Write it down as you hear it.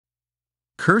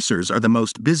Cursors are the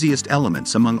most busiest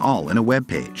elements among all in a web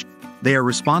page. They are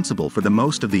responsible for the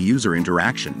most of the user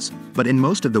interactions, but in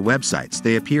most of the websites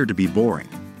they appear to be boring.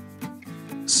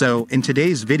 So, in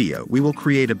today's video we will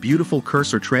create a beautiful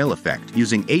cursor trail effect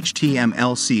using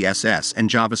HTML CSS and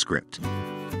JavaScript.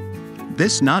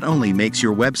 This not only makes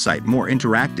your website more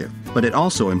interactive, but it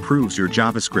also improves your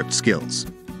JavaScript skills.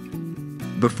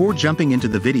 Before jumping into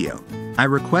the video, I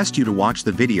request you to watch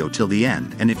the video till the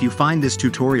end, and if you find this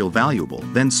tutorial valuable,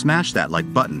 then smash that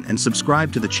like button and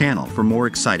subscribe to the channel for more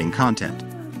exciting content.